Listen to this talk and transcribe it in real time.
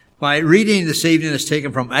My reading this evening is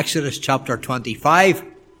taken from Exodus chapter 25,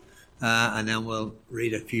 and then we'll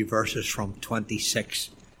read a few verses from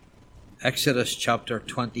 26. Exodus chapter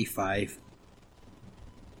 25.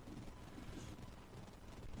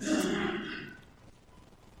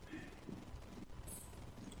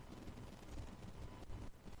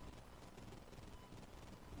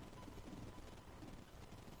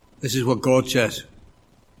 This is what God says.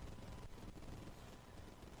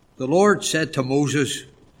 The Lord said to Moses,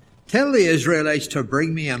 "Tell the Israelites to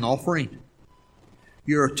bring me an offering.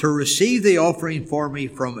 You are to receive the offering for me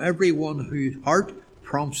from everyone whose heart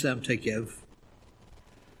prompts them to give.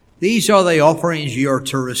 These are the offerings you are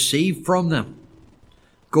to receive from them: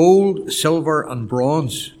 gold, silver, and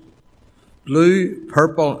bronze, blue,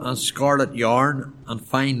 purple, and scarlet yarn, and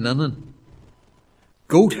fine linen,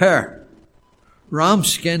 goat hair, ram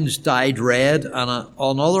skins dyed red, and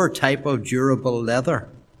another type of durable leather,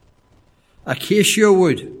 acacia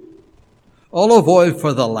wood, olive oil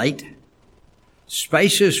for the light,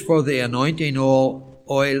 spices for the anointing oil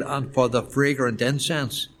and for the fragrant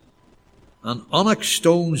incense, and onyx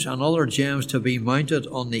stones and other gems to be mounted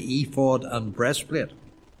on the ephod and breastplate.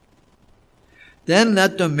 Then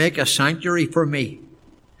let them make a sanctuary for me,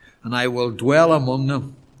 and I will dwell among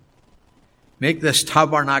them. Make this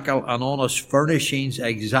tabernacle and all its furnishings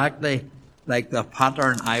exactly like the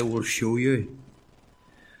pattern I will show you."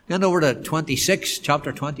 Then over to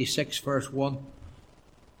chapter 26, verse 1.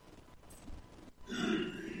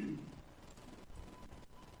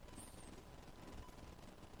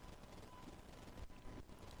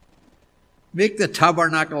 Make the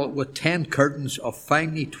tabernacle with 10 curtains of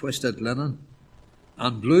finely twisted linen,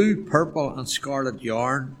 and blue, purple, and scarlet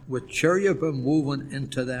yarn, with cherubim woven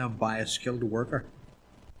into them by a skilled worker.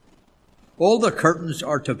 All the curtains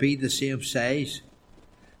are to be the same size,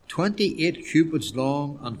 28 cubits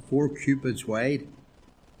long and 4 cubits wide.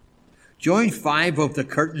 Join 5 of the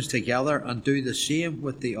curtains together and do the same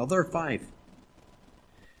with the other 5.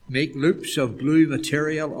 Make loops of blue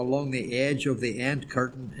material along the edge of the end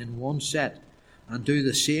curtain in one set, and do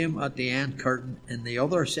the same at the end curtain in the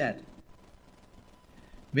other set.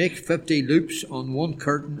 Make 50 loops on one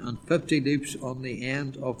curtain and 50 loops on the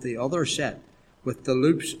end of the other set, with the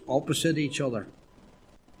loops opposite each other.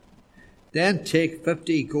 Then make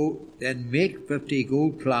 50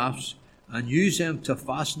 gold clasps and use them to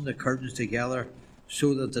fasten the curtains together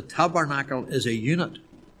so that the tabernacle is a unit.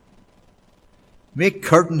 Make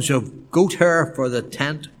curtains of goat hair for the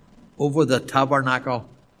tent over the tabernacle,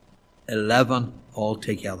 11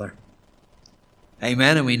 altogether.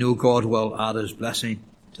 Amen. And we know God will add His blessing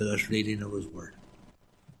to this reading of His word.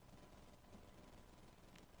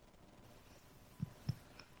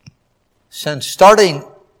 Since starting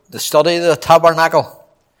the study of the tabernacle,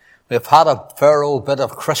 we've had a fair old bit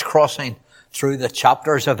of crisscrossing through the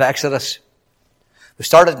chapters of Exodus. We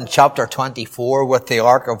started in chapter 24 with the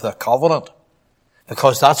Ark of the Covenant,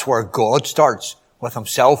 because that's where God starts with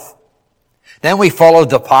Himself. Then we followed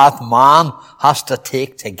the path man has to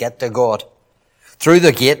take to get to God, through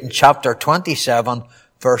the gate in chapter 27,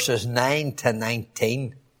 verses 9 to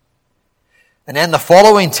 19. And then the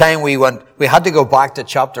following time we had to go back to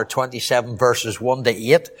chapter 27, verses 1 to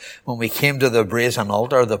 8, when we came to the brazen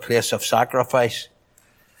altar, the place of sacrifice.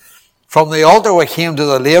 From the altar we came to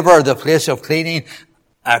the laver, the place of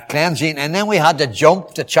cleansing, and then we had to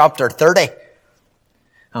jump to chapter 30.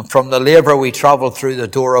 And from the laver we travelled through the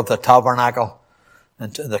door of the tabernacle,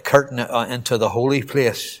 into the curtain, into the holy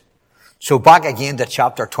place. So back again to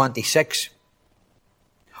chapter 26.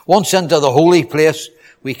 Once into the holy place,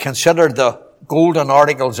 we considered the golden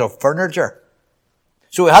articles of furniture.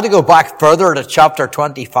 So we had to go back further to chapter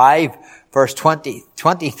 25, verse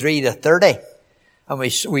 23 to 30. And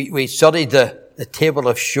we studied the table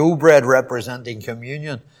of showbread representing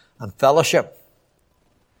communion and fellowship.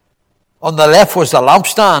 On the left was the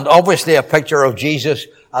lampstand, obviously a picture of Jesus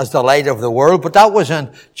as the light of the world, but that was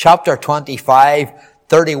in chapter 25,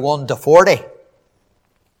 31 to 40.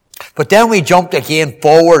 But then we jumped again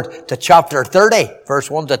forward to chapter 30,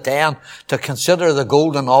 verse 1 to 10, to consider the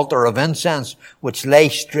golden altar of incense, which lay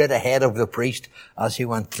straight ahead of the priest as he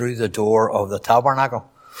went through the door of the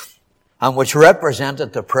tabernacle, and which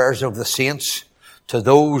represented the prayers of the saints to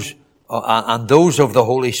those of the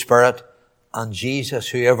Holy Spirit, and Jesus,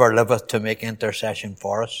 who ever liveth to make intercession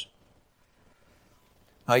for us.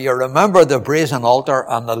 Now you remember the brazen altar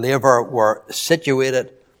and the laver were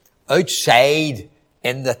situated outside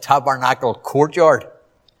in the tabernacle courtyard,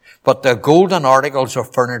 but the golden articles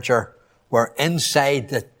of furniture were inside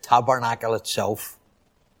the tabernacle itself.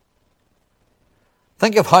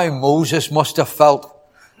 Think of how Moses must have felt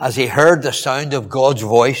as he heard the sound of God's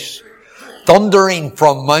voice, thundering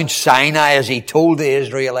from Mount Sinai as he told the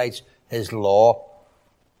Israelites his law.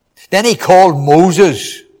 Then he called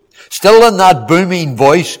Moses, still in that booming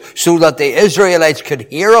voice, so that the Israelites could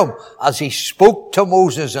hear him as he spoke to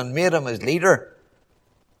Moses and made him his leader.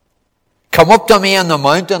 Come up to me on the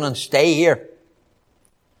mountain and stay here.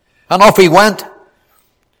 And off he went.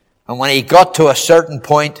 And when he got to a certain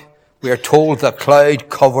point, we are told the cloud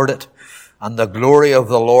covered it, and the glory of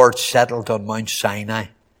the Lord settled on Mount Sinai.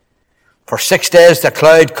 For 6 days the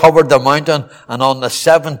cloud covered the mountain, and on the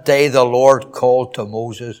 7th day the Lord called to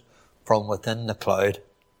Moses from within the cloud.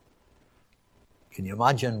 Can you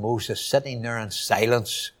imagine Moses sitting there in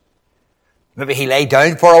silence? Maybe he lay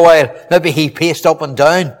down for a while. Maybe he paced up and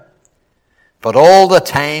down. But all the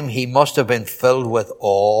time he must have been filled with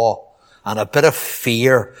awe and a bit of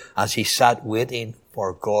fear as he sat waiting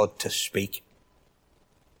for God to speak.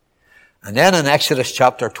 And then in Exodus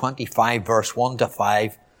chapter 25, verse 1 to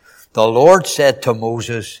 5, the Lord said to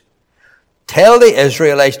Moses, tell the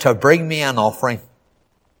Israelites to bring me an offering.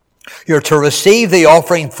 You're to receive the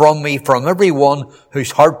offering from me from everyone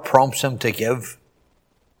whose heart prompts him to give.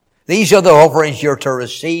 These are the offerings you're to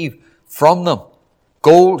receive from them: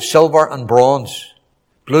 gold, silver, and bronze,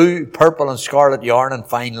 blue, purple, and scarlet yarn and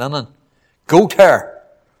fine linen, goat hair,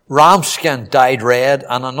 ram skin dyed red,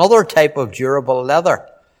 and another type of durable leather,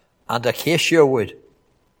 and acacia wood.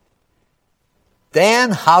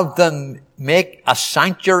 Then have them make a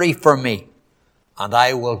sanctuary for me, and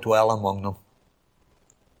I will dwell among them.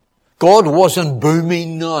 God wasn't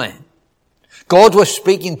booming now. God was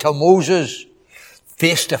speaking to Moses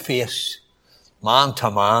face to face, man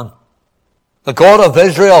to man. The God of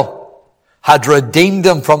Israel had redeemed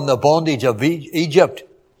them from the bondage of Egypt.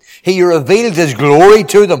 He revealed his glory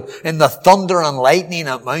to them in the thunder and lightning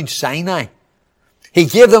at Mount Sinai. He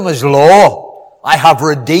gave them his law. I have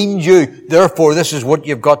redeemed you, therefore this is what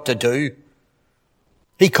you've got to do.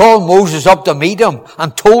 He called Moses up to meet him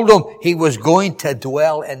and told him he was going to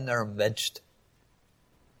dwell in their midst.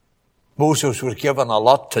 Moses was given a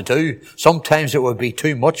lot to do. Sometimes it would be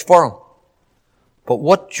too much for him. But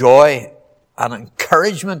what joy and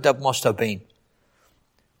encouragement it must have been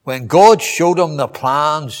when God showed him the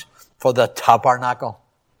plans for the tabernacle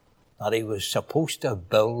that he was supposed to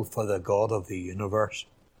build for the God of the universe.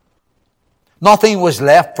 Nothing was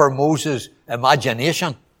left for Moses'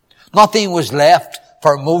 imagination. Nothing was left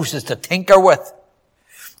for Moses to tinker with.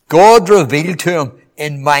 God revealed to him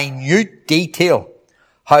in minute detail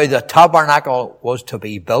how the tabernacle was to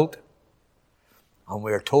be built. And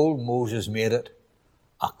we are told Moses made it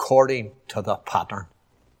according to the pattern.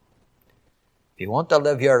 If you want to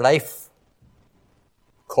live your life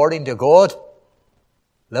according to God,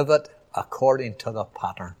 live it according to the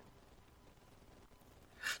pattern.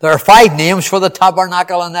 There are 5 names for the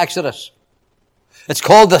tabernacle in Exodus. It's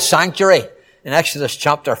called the sanctuary in Exodus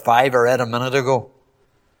chapter 5, I read a minute ago.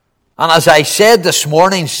 And as I said this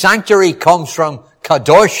morning, sanctuary comes from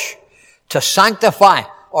kadosh, to sanctify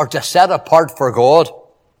or to set apart for God.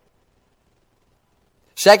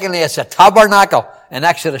 Secondly, it's a tabernacle in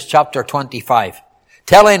Exodus chapter 25,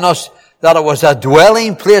 telling us that it was a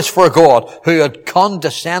dwelling place for God who had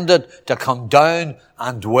condescended to come down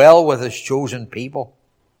and dwell with his chosen people.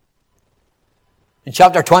 In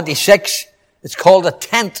chapter 26, it's called a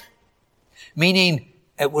tent, meaning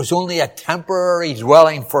it was only a temporary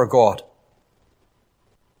dwelling for God.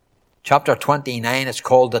 Chapter 29 is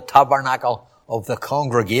called the tabernacle of the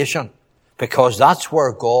congregation, because that's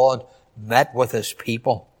where God met with his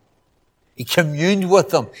people. He communed with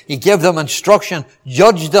them. He gave them instruction,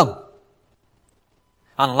 judged them.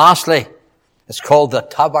 And lastly, it's called the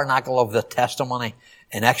tabernacle of the testimony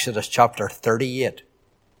in Exodus chapter 38.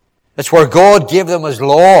 It's where God gave them his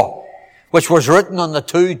law, which was written on the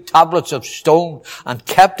 2 tablets of stone and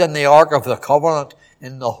kept in the Ark of the Covenant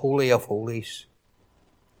in the Holy of Holies.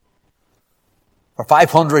 For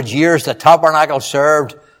 500 years, the tabernacle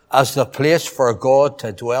served as the place for God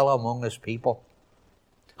to dwell among his people,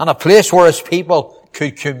 and a place where his people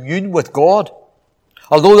could commune with God.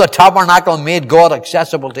 Although the tabernacle made God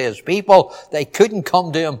accessible to his people, they couldn't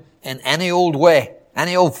come to him in any old way,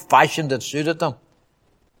 any old fashion that suited them.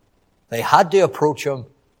 They had to approach him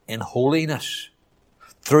in holiness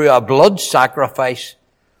through a blood sacrifice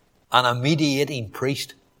and a mediating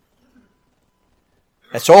priest.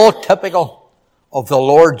 It's all typical of the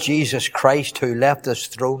Lord Jesus Christ, who left his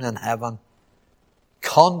throne in heaven,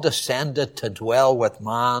 condescended to dwell with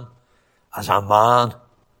man as a man,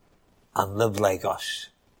 and live like us,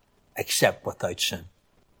 except without sin.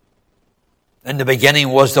 In the beginning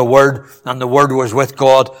was the Word, and the Word was with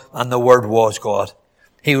God, and the Word was God.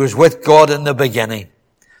 He was with God in the beginning.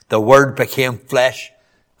 The Word became flesh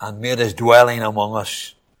and made his dwelling among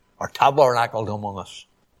us, or tabernacled among us.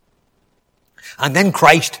 And in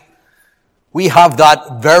Christ, we have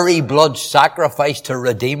that very blood sacrifice to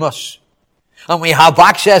redeem us. And we have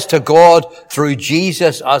access to God through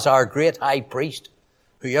Jesus as our great high priest,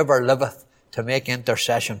 who ever liveth to make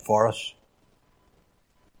intercession for us.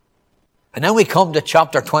 And then we come to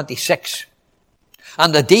chapter 26.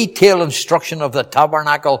 And the detailed instruction of the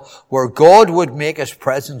tabernacle where God would make his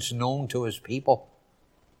presence known to his people.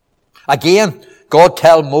 Again, God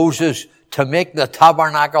tells Moses to make the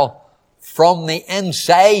tabernacle from the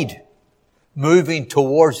inside, moving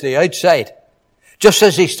towards the outside. Just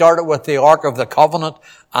as he started with the Ark of the Covenant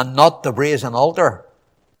and not the brazen altar.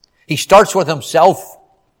 He starts with himself.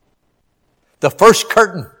 The first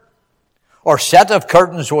curtain, or set of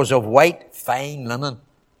curtains, was of white, fine linen.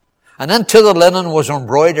 And into the linen was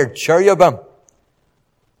embroidered cherubim.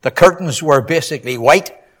 The curtains were basically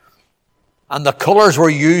white, and the colours were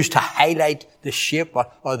used to highlight the shape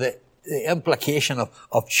or the implication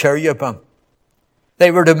of cherubim.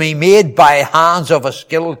 They were to be made by hands of a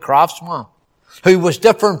skilled craftsman, who was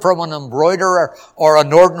different from an embroiderer or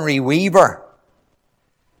an ordinary weaver.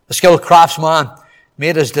 The skilled craftsman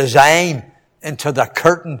made his design into the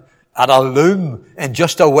curtain at a loom in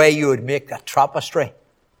just a way you would make a tapestry.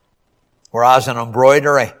 Whereas an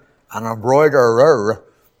embroiderer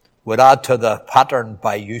would add to the pattern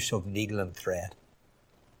by use of needle and thread.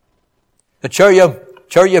 The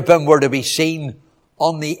cherubim were to be seen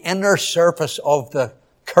on the inner surface of the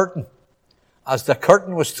curtain. As the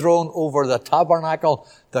curtain was thrown over the tabernacle,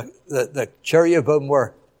 the cherubim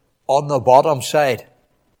were on the bottom side.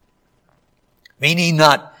 Meaning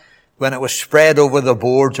that when it was spread over the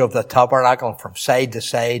boards of the tabernacle from side to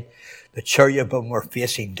side, the cherubim were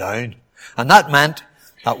facing down. And that meant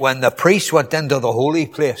that when the priest went into the holy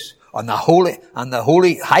place, and the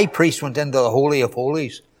holy high priest went into the Holy of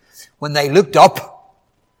Holies, when they looked up,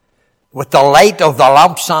 with the light of the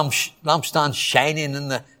lampstand shining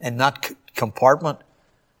in that compartment,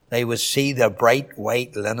 they would see the bright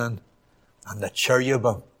white linen and the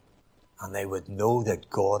cherubim, and they would know that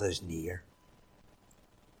God is near.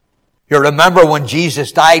 You remember when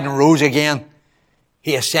Jesus died and rose again,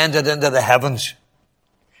 he ascended into the heavens.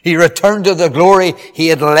 He returned to the glory he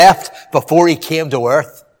had left before he came to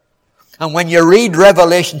earth. And when you read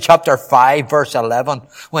Revelation chapter 5 verse 11,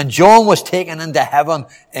 when John was taken into heaven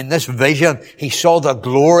in this vision, he saw the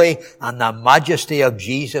glory and the majesty of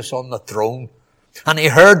Jesus on the throne. And he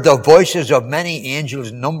heard the voices of many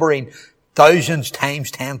angels numbering thousands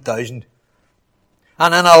times 10,000.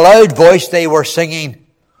 And in a loud voice they were singing,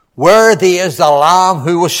 "Worthy is the Lamb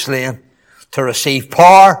who was slain to receive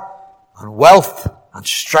power and wealth and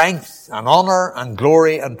strength and honor and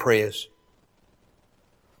glory and praise."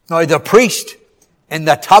 Now the priest in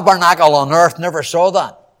the tabernacle on earth never saw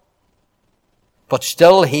that. But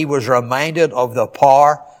still he was reminded of the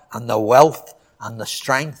power and the wealth and the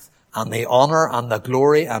strength and the honor and the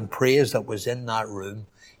glory and praise that was in that room.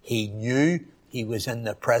 He knew he was in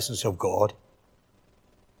the presence of God.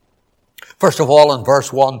 First of all, in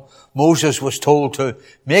verse 1, Moses was told to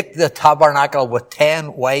make the tabernacle with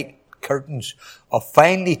 10 white curtains of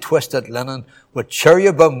finely twisted linen with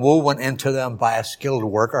cherubim woven into them by a skilled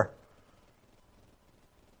worker.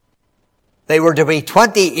 They were to be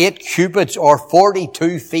 28 cubits or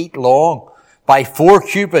 42 feet long by 4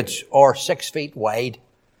 cubits or 6 feet wide.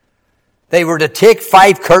 They were to take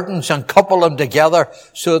 5 curtains and couple them together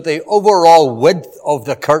so that the overall width of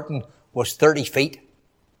the curtain was 30 feet.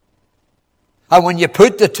 And when you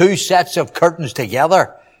put the 2 sets of curtains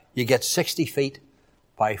together, you get 60 feet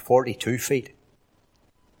by 42 feet.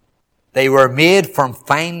 They were made from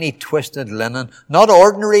finely twisted linen, not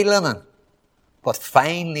ordinary linen, but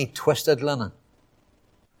finely twisted linen.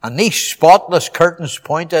 And these spotless curtains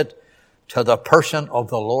pointed to the person of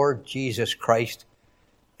the Lord Jesus Christ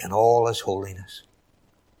in all his holiness.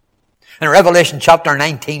 In Revelation chapter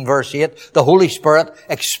 19 verse 8, the Holy Spirit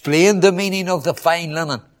explained the meaning of the fine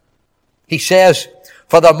linen. He says,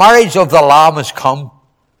 "For the marriage of the Lamb is come,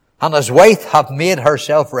 and his wife hath made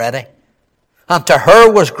herself ready. And to her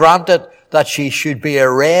was granted that she should be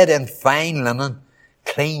arrayed in fine linen,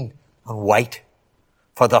 clean and white.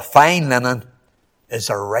 For the fine linen is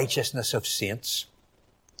the righteousness of saints."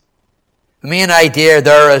 The main idea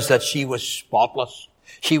there is that she was spotless.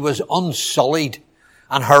 She was unsullied,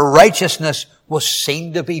 and her righteousness was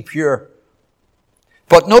seen to be pure.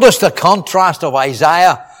 But notice the contrast of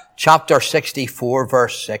Isaiah chapter 64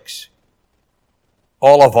 verse 6.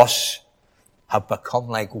 "All of us have become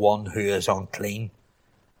like one who is unclean,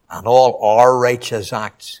 and all our righteous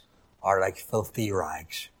acts are like filthy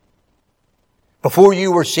rags." Before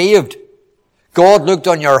you were saved, God looked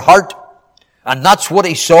on your heart, and that's what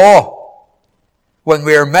he saw. When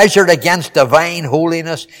we are measured against divine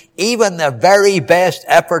holiness, even the very best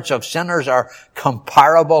efforts of sinners are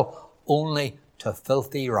comparable only to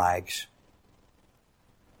filthy rags.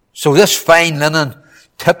 So this fine linen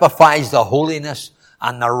typifies the holiness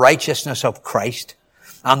and the righteousness of Christ.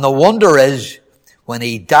 And the wonder is, when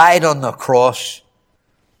he died on the cross,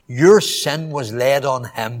 your sin was laid on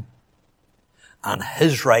him, and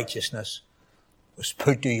his righteousness was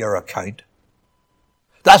put to your account.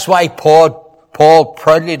 That's why Paul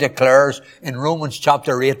proudly declares in Romans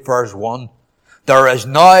chapter 8 verse 1, there is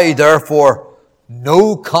now therefore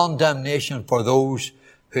no condemnation for those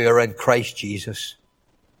who are in Christ Jesus.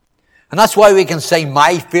 And that's why we can sing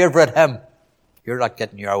my favourite hymn. You're not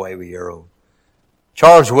getting your way with your own.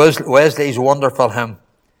 Charles Wesley's wonderful hymn,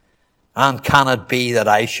 and can it be that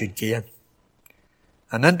I should gain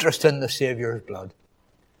an interest in the Saviour's blood?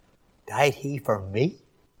 Died he for me?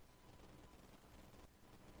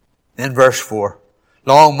 In verse 4,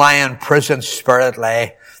 long my imprisoned spirit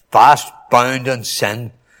lay, fast bound in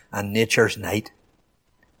sin and nature's night.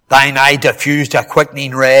 Thine eye diffused a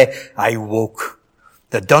quickening ray, I woke.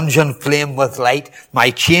 The dungeon flamed with light,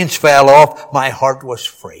 my chains fell off, my heart was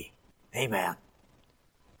free. Amen.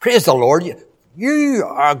 Praise the Lord. You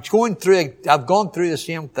are I've gone through the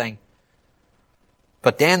same thing.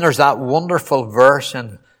 But then there's that wonderful verse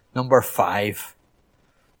in number 5.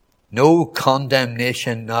 No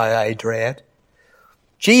condemnation now I dread.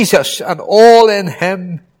 Jesus and all in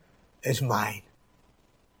him is mine.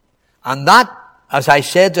 And that, as I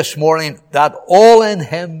said this morning, that all in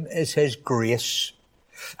him is his grace.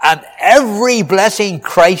 And every blessing in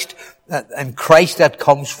Christ that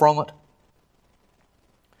comes from it.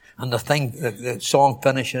 And the song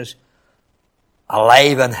finishes,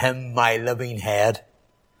 alive in him my living head,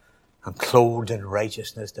 and clothed in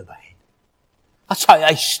righteousness divine. That's how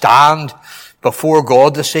I stand before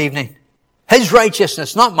God this evening. His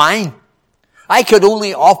righteousness, not mine. I could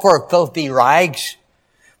only offer filthy rags.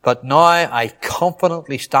 But now I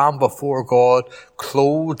confidently stand before God,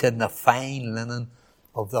 clothed in the fine linen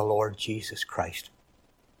of the Lord Jesus Christ.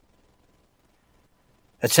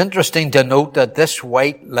 It's interesting to note that this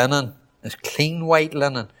white linen, this clean white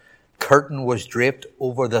linen curtain was draped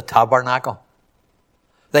over the tabernacle.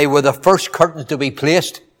 They were the first curtains to be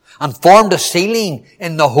placed and formed a ceiling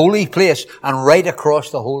in the holy place and right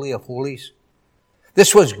across the Holy of Holies.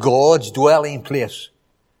 This was God's dwelling place.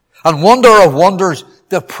 And wonder of wonders,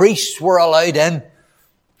 the priests were allowed in,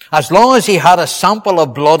 as long as he had a sample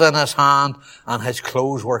of blood in his hand and his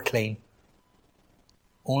clothes were clean.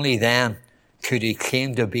 Only then could he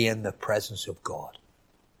claim to be in the presence of God.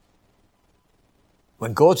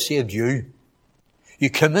 When God saved you, you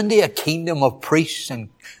come into a kingdom of priests and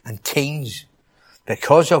kings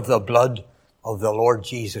because of the blood of the Lord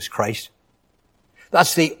Jesus Christ.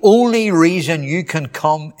 That's the only reason you can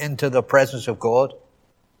come into the presence of God.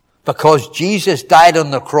 Because Jesus died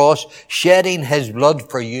on the cross, shedding his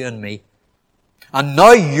blood for you and me. And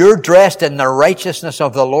now you're dressed in the righteousness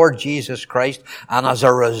of the Lord Jesus Christ, and as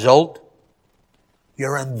a result,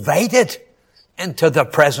 you're invited into the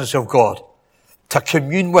presence of God to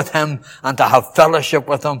commune with him and to have fellowship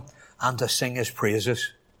with him and to sing his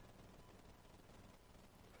praises.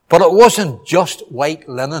 But it wasn't just white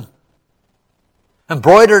linen.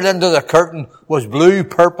 Embroidered into the curtain was blue,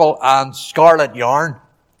 purple, and scarlet yarn.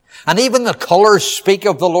 And even the colours speak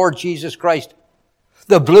of the Lord Jesus Christ.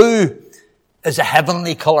 The blue is a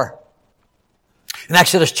heavenly colour. In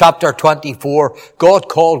Exodus chapter 24, God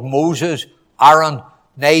called Moses, Aaron,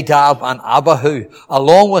 Nadab, and Abihu,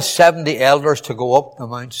 along with 70 elders, to go up to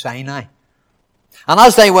Mount Sinai. And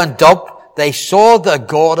as they went up, they saw the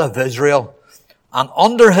God of Israel, and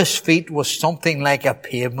under his feet was something like a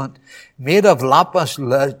pavement, made of lapis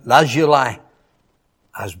lazuli,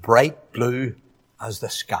 as bright blue as the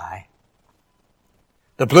sky.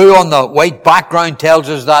 The blue on the white background tells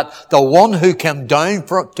us that the one who came down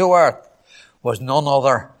to earth was none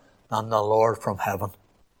other than the Lord from heaven.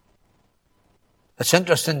 It's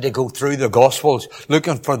interesting to go through the Gospels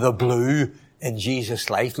looking for the blue in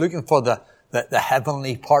Jesus' life, looking for the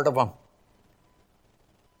heavenly part of him.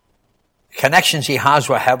 Connections he has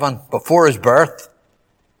with heaven. Before his birth,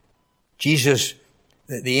 Jesus,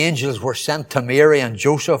 the angels were sent to Mary and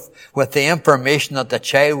Joseph with the information that the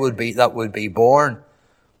child that would be born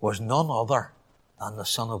was none other than the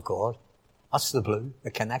Son of God. That's the blue,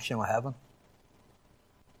 the connection with heaven.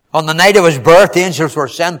 On the night of his birth, the angels were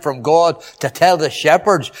sent from God to tell the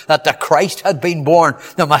shepherds that the Christ had been born,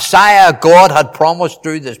 the Messiah God had promised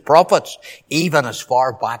through the prophets, even as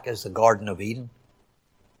far back as the Garden of Eden.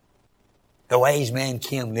 The wise men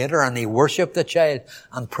came later and they worshipped the child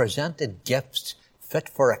and presented gifts fit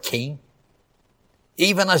for a king.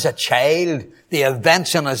 Even as a child, the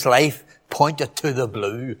events in his life pointed to the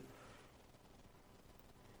blue.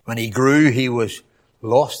 When he grew, he was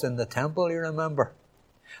lost in the temple, you remember.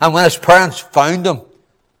 And when his parents found him,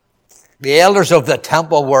 the elders of the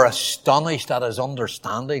temple were astonished at his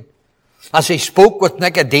understanding. As he spoke with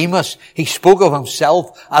Nicodemus, he spoke of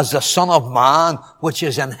himself as the Son of Man, which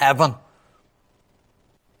is in heaven.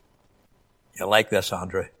 You like this,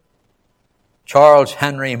 Andrew? Charles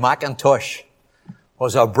Henry Mackintosh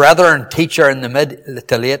was a brethren teacher in the mid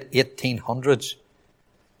to late 1800s.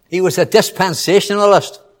 He was a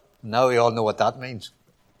dispensationalist. Now we all know what that means.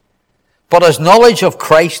 But his knowledge of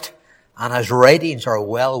Christ and his writings are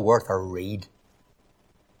well worth a read.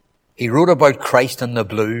 He wrote about Christ in the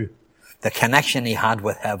blue, the connection he had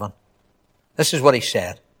with heaven. This is what he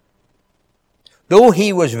said. Though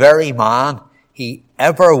he was very man, he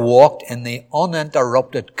ever walked in the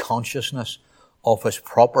uninterrupted consciousness of his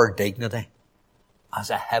proper dignity as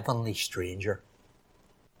a heavenly stranger.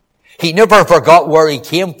 He never forgot where he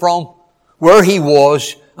came from, where he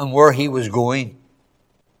was, and where he was going.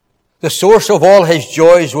 The source of all his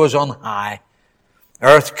joys was on high.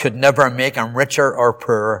 Earth could never make him richer or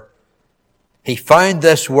poorer. He found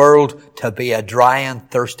this world to be a dry and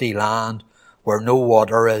thirsty land where no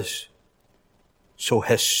water is. So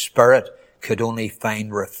his spirit could only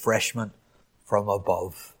find refreshment from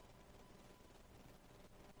above.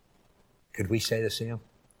 Could we say the same?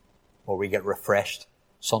 Or we get refreshed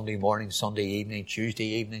Sunday morning, Sunday evening, Tuesday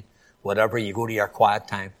evening, whatever, you go to your quiet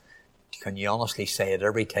time. Can you honestly say it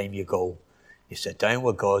every time you go? You sit down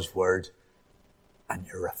with God's Word and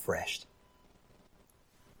you're refreshed.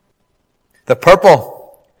 The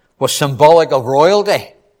purple was symbolic of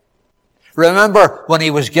royalty. Remember when he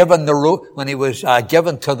was given to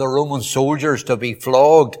the Roman soldiers to be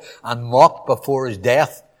flogged and mocked before his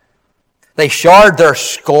death? They showered their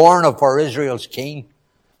scorn for Israel's king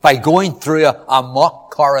by going through a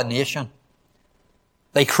mock coronation.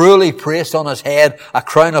 They cruelly placed on his head a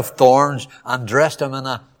crown of thorns and dressed him in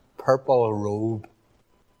a purple robe.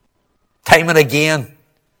 Time and again,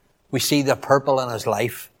 we see the purple in his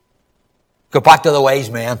life. Go back to the wise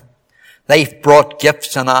men. They brought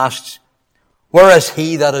gifts and asked, "Where is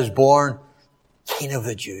he that is born King of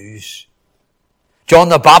the Jews?" John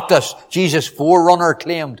the Baptist, Jesus' forerunner,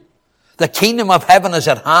 claimed, "The kingdom of heaven is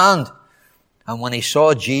at hand." And when he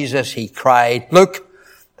saw Jesus, he cried, "Look,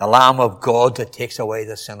 the Lamb of God that takes away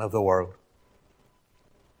the sin of the world."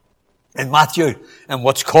 In Matthew, in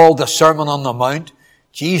what's called the Sermon on the Mount,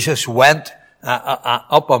 Jesus went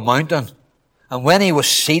up a mountain. And when he was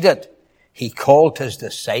seated, he called his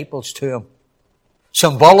disciples to him.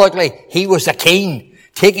 Symbolically, he was the king,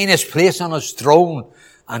 taking his place on his throne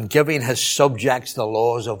and giving his subjects the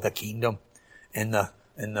laws of the kingdom in the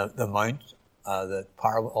Mount, the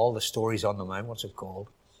parable, all the stories on the Mount. What's it called?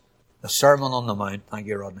 The Sermon on the Mount. Thank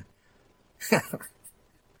you, Rodney.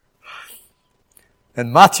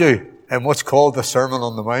 In Matthew, in what's called the Sermon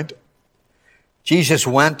on the Mount, Jesus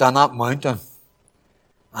went on that mountain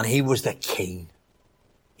and he was the king.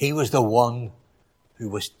 He was the one who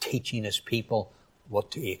was teaching his people what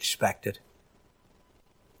to be expected.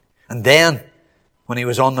 And then, when he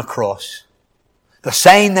was on the cross, the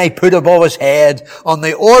sign they put above his head on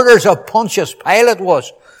the orders of Pontius Pilate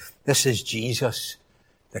was, "This is Jesus,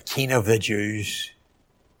 the King of the Jews."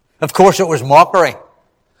 Of course it was mockery,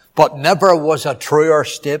 but never was a truer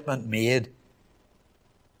statement made.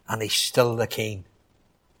 And he's still the King.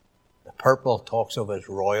 The purple talks of his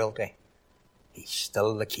royalty. He's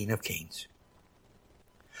still the King of Kings.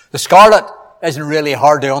 The scarlet isn't really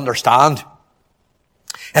hard to understand.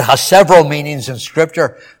 It has several meanings in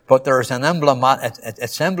Scripture, but there's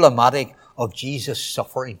it's emblematic of Jesus'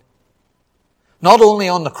 suffering. Not only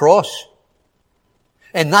on the cross.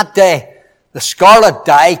 In that day, the scarlet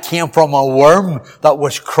dye came from a worm that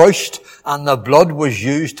was crushed and the blood was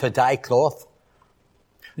used to dye cloth.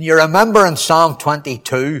 You remember in Psalm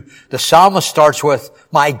 22, the psalmist starts with,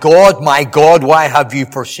 my God, why have you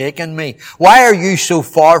forsaken me? Why are you so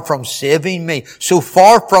far from saving me? So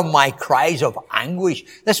far from my cries of anguish?"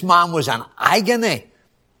 This man was in agony.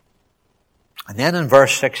 And then in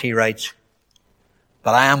verse 6 he writes,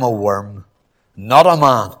 "But I am a worm, not a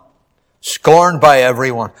man, scorned by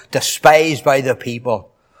everyone, despised by the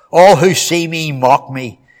people. All who see me mock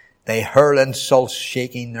me. They hurl insults,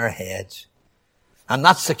 shaking their heads." And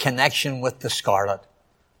that's the connection with the scarlet.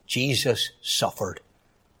 Jesus suffered.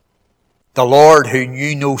 The Lord, who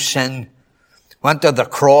knew no sin, went to the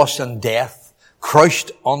cross and death,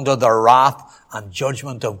 crushed under the wrath and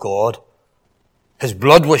judgment of God. His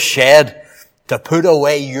blood was shed to put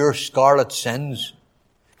away your scarlet sins.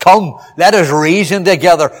 Come, let us reason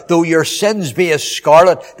together. Though your sins be as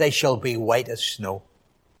scarlet, they shall be white as snow.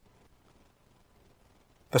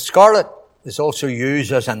 But scarlet is also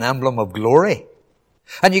used as an emblem of glory.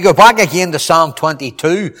 And you go back again to Psalm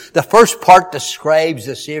 22. The first part describes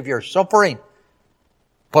the Saviour's suffering.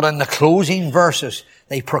 But in the closing verses,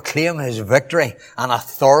 they proclaim his victory and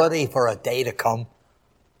authority for a day to come.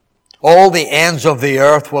 All the ends of the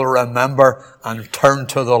earth will remember and turn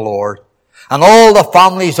to the Lord. And all the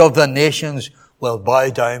families of the nations will bow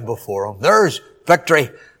down before him. There's victory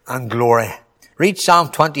and glory. Read Psalm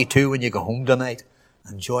 22 when you go home tonight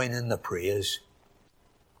and join in the praise.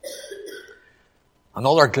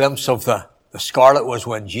 Another glimpse of the scarlet was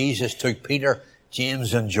when Jesus took Peter,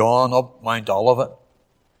 James and John up Mount Olivet.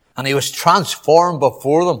 And he was transformed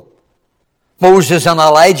before them. Moses and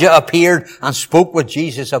Elijah appeared and spoke with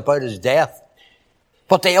Jesus about his death.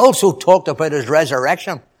 But they also talked about his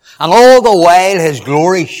resurrection. And all the while his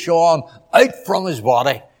glory shone out from his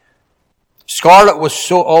body. Scarlet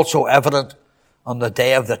was also evident on the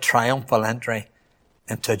day of the triumphal entry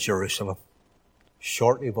into Jerusalem,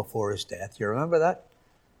 shortly before his death. You remember that?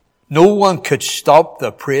 No one could stop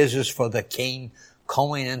the praises for the King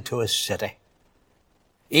coming into his city.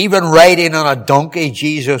 Even riding on a donkey,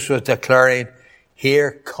 Jesus was declaring,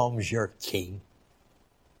 "Here comes your King."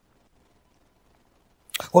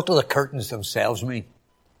 What do the curtains themselves mean?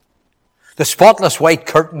 The spotless white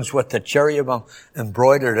curtains with the cherubim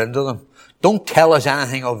embroidered into them don't tell us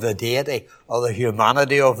anything of the deity or the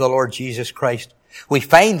humanity of the Lord Jesus Christ. We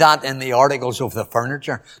find that in the articles of the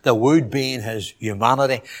furniture, the wood being his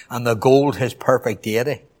humanity and the gold his perfect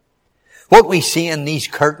deity. What we see in these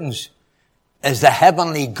curtains is the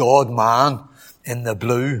heavenly God-man in the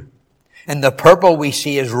blue. In the purple we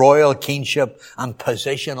see his royal kingship and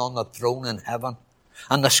position on the throne in heaven.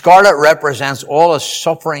 And the scarlet represents all his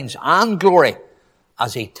sufferings and glory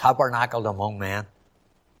as he tabernacled among men.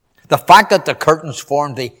 The fact that the curtains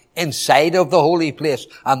formed the inside of the holy place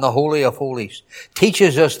and the Holy of Holies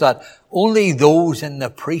teaches us that only those in the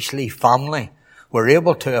priestly family were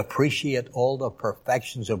able to appreciate all the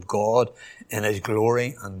perfections of God in his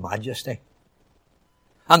glory and majesty.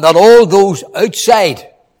 And that all those outside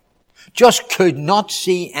just could not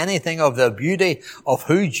see anything of the beauty of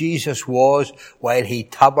who Jesus was while he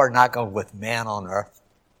tabernacled with men on earth.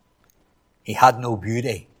 He had no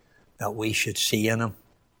beauty that we should see in him,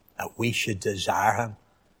 that we should desire him.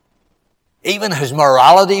 Even his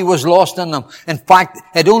morality was lost in them. In fact,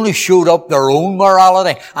 it only showed up their own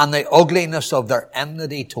morality and the ugliness of their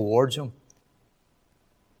enmity towards him.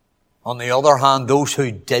 On the other hand, those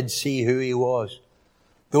who did see who he was,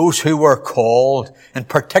 those who were called, in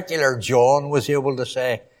particular John was able to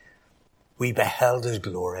say, "We beheld his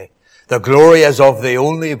glory. The glory is of the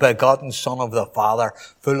only begotten Son of the Father,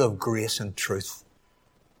 full of grace and truth."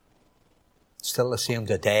 Still the same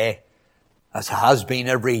today as it has been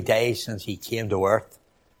every day since he came to earth.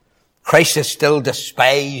 Christ is still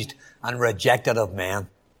despised and rejected of men.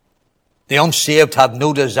 The unsaved have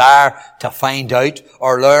no desire to find out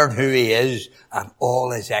or learn who he is and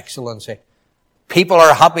all his excellency. People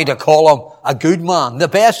are happy to call him a good man, the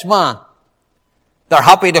best man. They're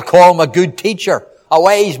happy to call him a good teacher, a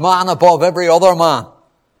wise man above every other man.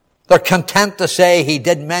 They're content to say he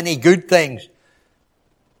did many good things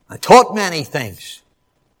and taught many things.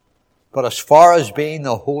 But as far as being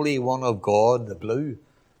the Holy One of God, the blue,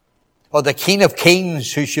 or the King of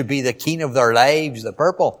Kings who should be the King of their lives, the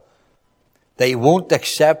purple, they won't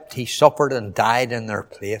accept he suffered and died in their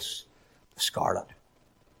place, the scarlet.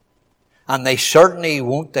 And they certainly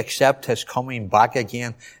won't accept his coming back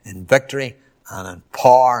again in victory and in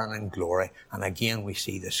power and in glory. And again we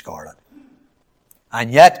see the scarlet.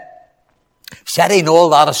 And yet, setting all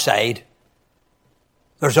that aside,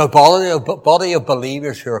 there's a body of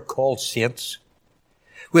believers who are called saints.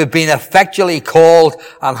 We've been effectually called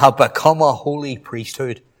and have become a holy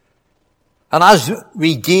priesthood. And as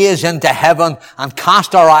we gaze into heaven and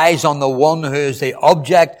cast our eyes on the one who is the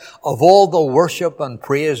object of all the worship and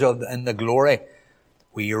praise in the glory,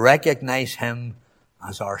 we recognize him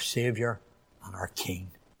as our Savior and our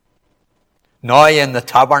King. Now in the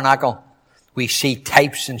tabernacle, we see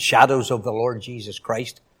types and shadows of the Lord Jesus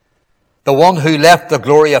Christ, the one who left the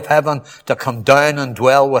glory of heaven to come down and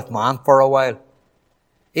dwell with man for a while.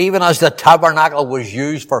 Even as the tabernacle was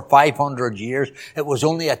used for 500 years, it was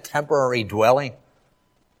only a temporary dwelling.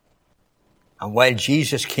 And while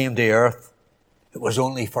Jesus came to earth, it was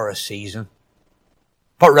only for a season.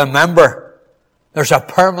 But remember, there's a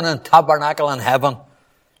permanent tabernacle in heaven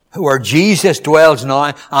where Jesus dwells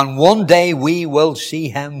now, and one day we will see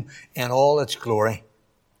him in all its glory.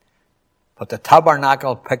 But the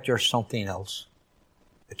tabernacle pictures something else.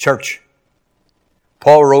 The church.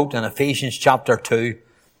 Paul wrote in Ephesians chapter 2,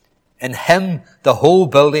 in him the whole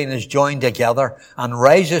building is joined together and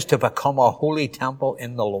rises to become a holy temple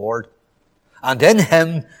in the Lord. And in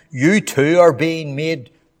him you two are being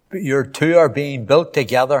built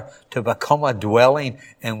together to become a dwelling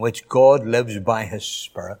in which God lives by his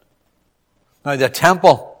Spirit. Now the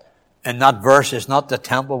temple in that verse is not the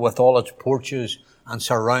temple with all its porches and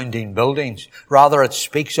surrounding buildings. Rather, it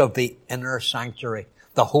speaks of the inner sanctuary,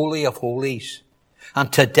 the Holy of Holies.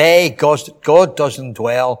 And today, God doesn't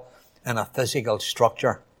dwell in a physical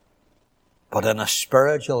structure, but in a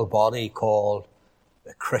spiritual body called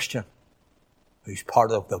the Christian, who's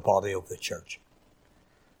part of the body of the church.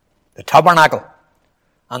 The tabernacle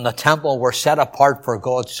and the temple were set apart for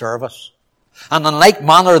God's service. And in like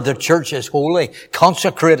manner, the church is holy,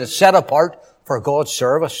 consecrated, set apart for God's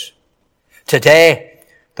service. Today,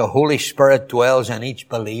 the Holy Spirit dwells in each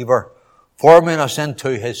believer, forming us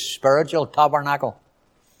into his spiritual tabernacle.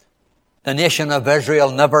 The nation of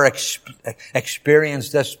Israel never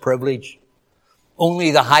experienced this privilege. Only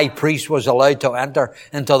the high priest was allowed to enter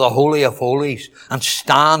into the Holy of Holies and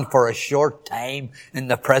stand for a short time in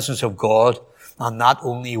the presence of God, and that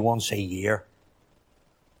only once a year.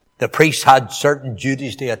 The priests had certain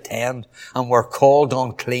duties to attend and were called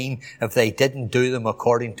unclean if they didn't do them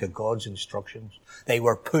according to God's instructions. They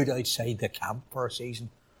were put outside the camp for a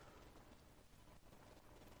season.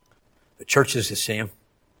 The church is the same.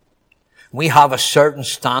 We have a certain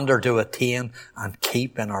standard to attain and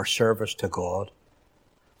keep in our service to God.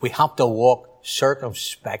 We have to walk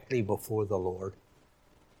circumspectly before the Lord.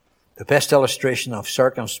 The best illustration of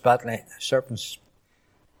circumspectly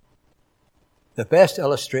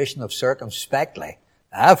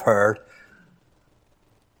I've heard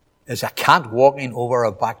is a cat walking over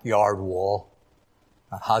a backyard wall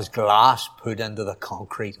that has glass put into the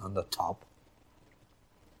concrete on the top.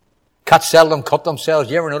 Cats seldom cut themselves.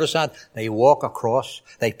 You ever notice that? They walk across,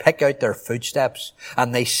 they pick out their footsteps,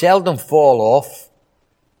 and they seldom fall off.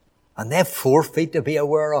 And they have 4 feet to be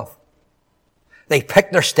aware of. They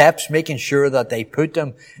pick their steps, making sure that they put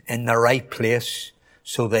them in the right place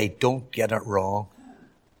so they don't get it wrong.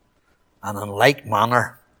 And in like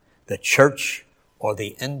manner, the church or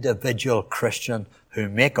the individual Christian who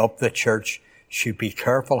make up the church should be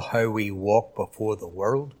careful how we walk before the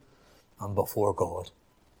world and before God.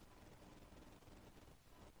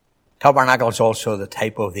 Tabernacle is also the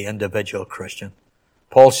type of the individual Christian.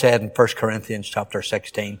 Paul said in 1 Corinthians chapter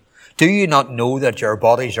 16, do you not know that your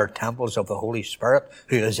bodies are temples of the Holy Spirit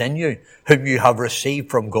who is in you, whom you have received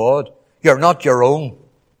from God? You're not your own.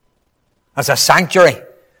 As a sanctuary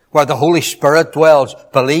where the Holy Spirit dwells,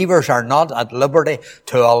 believers are not at liberty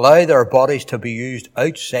to allow their bodies to be used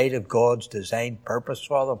outside of God's designed purpose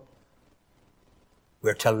for them.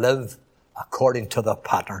 We're to live according to the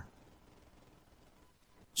pattern.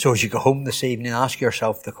 So as you go home this evening, ask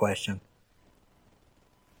yourself the question,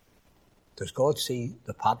 does God see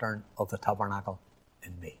the pattern of the tabernacle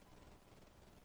in me?